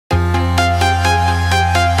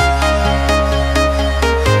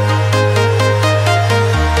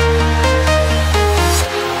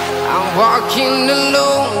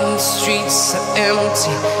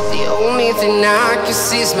and I can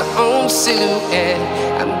see my own silhouette.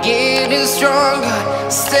 I'm getting stronger,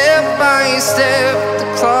 step by step. The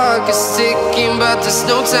clock is ticking, but there's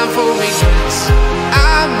no time for regrets.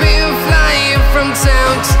 I've been flying from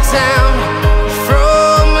town to town,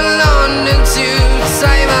 from London to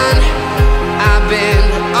Taiwan. I've been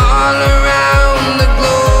all around the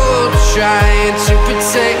globe, trying to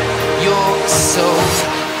protect your soul.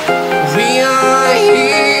 We are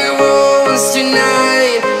heroes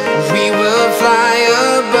tonight. We will fly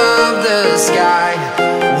above the sky.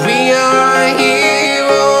 We are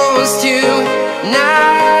heroes tonight.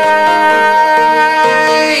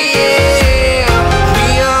 Yeah. We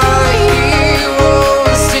are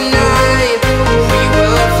heroes tonight. We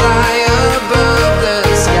will fly above the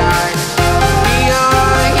sky. We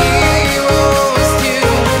are heroes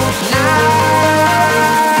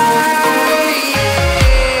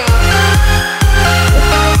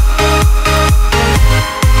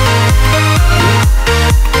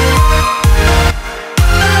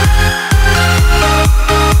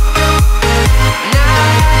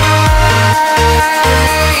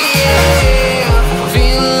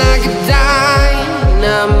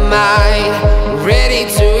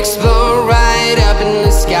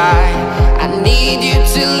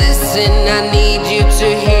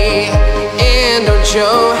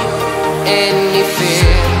show any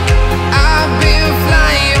fear. I've been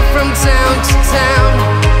flying from town to town,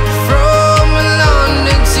 from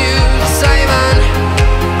London to Taiwan.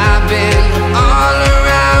 I've been all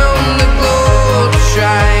around the globe,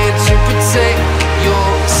 trying to protect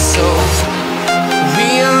your soul. We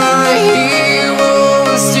are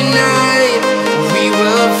heroes tonight. We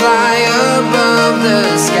will fly above the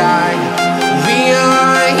sky. We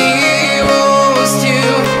are heroes tonight.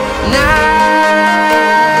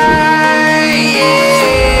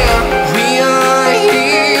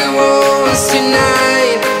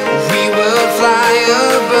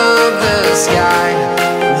 Sky.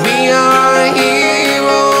 We are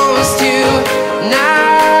heroes tonight.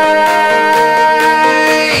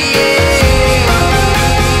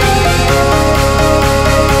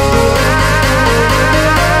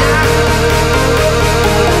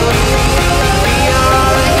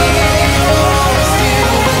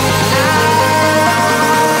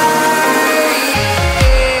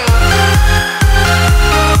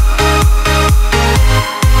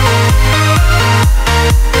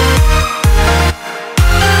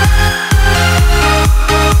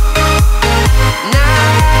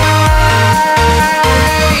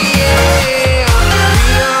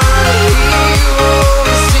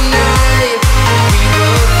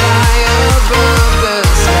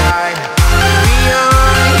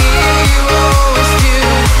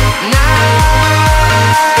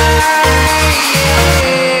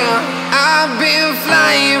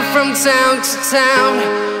 Town to town,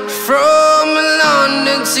 from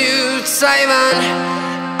London to Taiwan.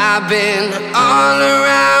 I've been all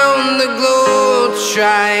around the globe,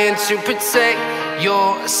 trying to protect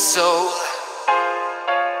your soul.